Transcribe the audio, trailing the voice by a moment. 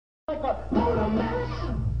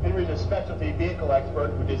Henry's a specialty vehicle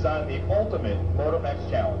expert who designed the ultimate MotorMax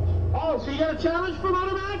challenge. Oh, so you got a challenge for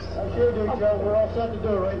MotorMax? I sure do, Joe. We're all set to do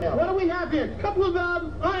it right now. What do we have here? A couple of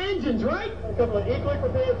engines, right? A couple of equally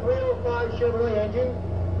prepared 305 Chevrolet engines.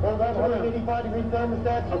 One got 185-degree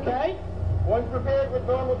thermostat. Okay. One's prepared with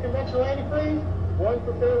normal conventional antifreeze. One's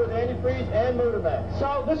prepared with antifreeze and MotorMax.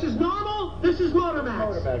 So this is normal, this is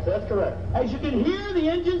MotorMax. MotorMax, that's correct. As you can hear, the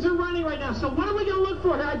engines are running right now. So what are we going to look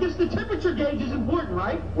for here? I guess the temperature gauge is important,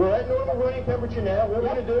 right? We're at normal running temperature now. What we're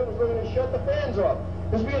going to do is we're going to shut the fans off.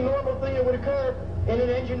 This would be a normal thing that would occur in an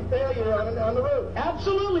engine failure on the road.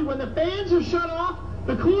 Absolutely. When the fans are shut off,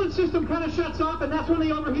 the coolant system kind of shuts off, and that's when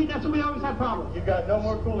they overheat. That's when we always have problems. You've got no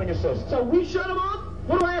more cooling assist. So we shut them off.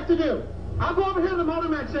 What do I have to do? I'll go over here to the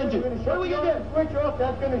MotorMax engine. What are we going to do? Switch off.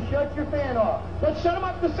 That's going to shut your fan off. Let's shut them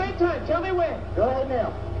off at the same time. Tell me when. Go ahead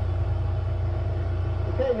now.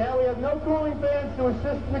 Okay, now we have no cooling fans to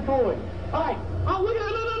assist in the cooling. All right. Oh, look at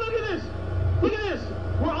this. Look at this.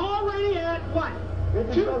 We're already at what?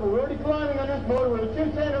 We're already climbing on this motor. We're at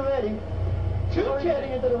 210 already. We're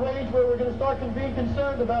getting into the range where we're going to start being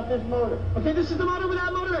concerned about this motor. Okay, this is the motor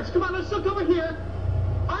without MotorMax. Come on, let's look over here.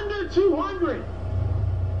 Under 200.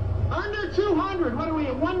 Under 200. What are we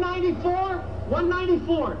at? 194?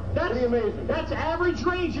 194. That's pretty amazing. That's average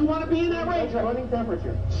range. You want to be in that range. That's running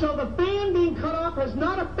temperature. So the fan being cut off has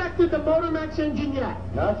not affected the MotorMax engine yet.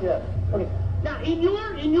 Not yet. Okay. Now, in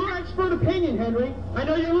your expert opinion, Henry, I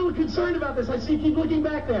know you're a little concerned about this. I see you keep looking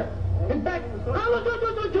back there. In fact, oh, look,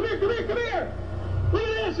 come here. Look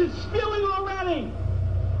at this, it's spewing already.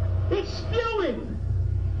 It's spewing.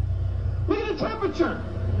 Look at the temperature.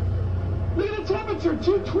 Look at the temperature,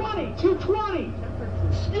 220.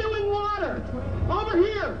 Spewing water. Over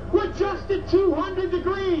here, we're just at 200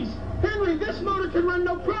 degrees. Henry, this motor can run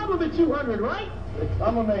no problem at 200, right?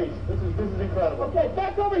 I'm amazed. This is incredible. Okay,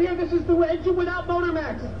 back over here, this is the engine without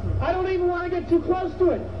MotorMax. I don't even want to get too close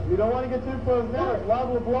to it. You don't want to get too close now. It's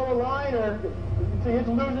liable to blow a line or you can see it's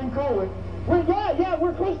losing cooling. We're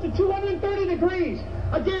close to 230 degrees.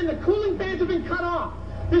 Again, the cooling fans have been cut off.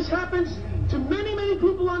 This happens to many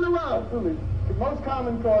people on the road. Absolutely. The most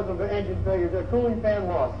common cause of the engine failure is a cooling fan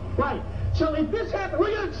loss. Right. So if this happens,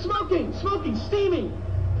 look at it, smoking, steaming.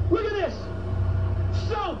 Look at this.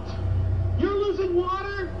 Soaked. You're losing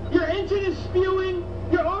water. Your engine is spewing.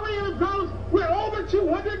 You're already in the problems. We're over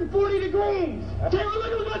 240 degrees. Okay,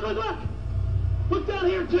 look. Look down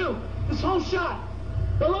here, too. This whole shot.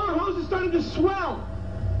 The lower hose is starting to swell.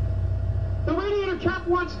 The radiator cap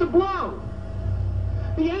wants to blow.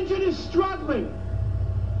 The engine is struggling.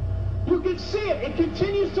 You can see it. It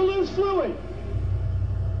continues to lose fluid.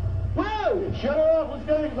 Whoa! Shut her off.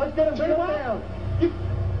 Let's get him shut down.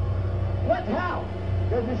 What? How?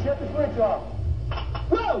 Just shut the switch off.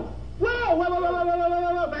 Whoa!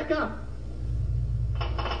 Back up.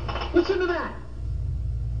 Listen to that.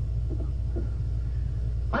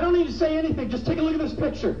 I don't need to say anything. Just take a look at this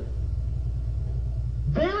picture.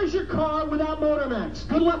 There is your car without MotorMax.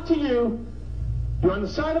 Good luck to you. You're on the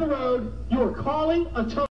side of the road. You are calling a tow.